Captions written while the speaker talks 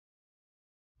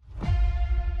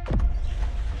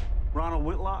Ronald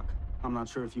Whitlock? I'm not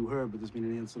sure if you heard, but there's been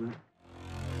an incident.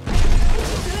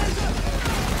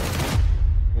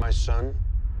 My son?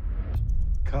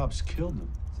 Cops killed him.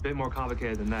 It's a bit more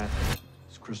complicated than that.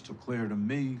 It's crystal clear to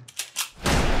me.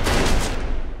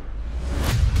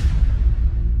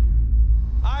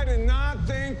 I did not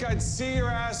think I'd see your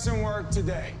ass in work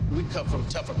today. We cut from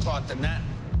tougher cloth than that.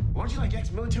 Weren't you like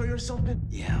ex-military or something?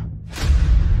 Yeah.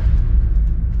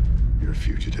 You're a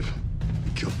fugitive.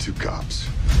 You killed 2 cops.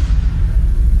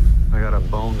 I got a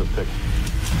bone to pick.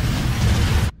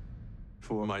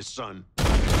 For my son.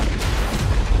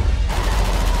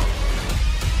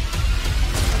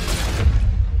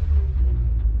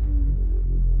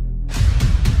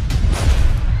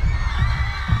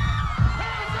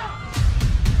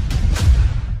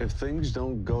 If things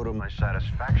don't go to my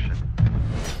satisfaction,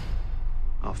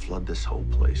 I'll flood this whole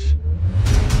place.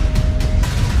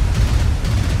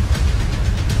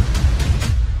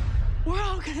 We're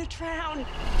all gonna drown.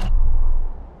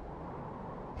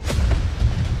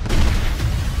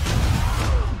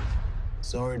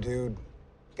 Sorry, dude.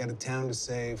 Got a town to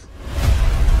save.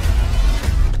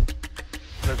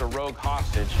 There's a rogue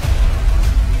hostage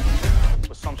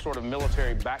with some sort of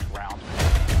military background.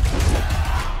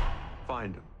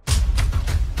 Find him.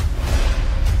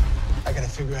 I gotta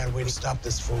figure out a way to stop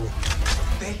this fool.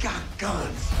 They got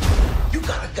guns. You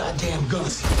got a goddamn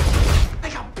gun. They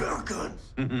got better guns.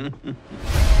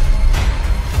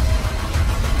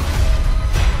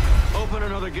 Open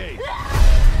another gate.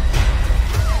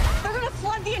 They're gonna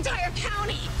flood the entire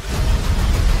county.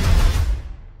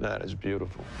 That is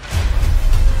beautiful.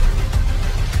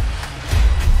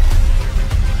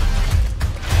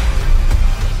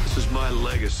 This is my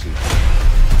legacy.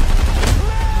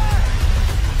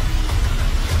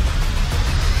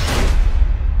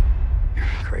 You're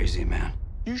crazy, man.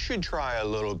 You should try a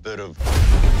little bit of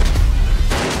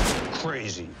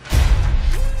crazy.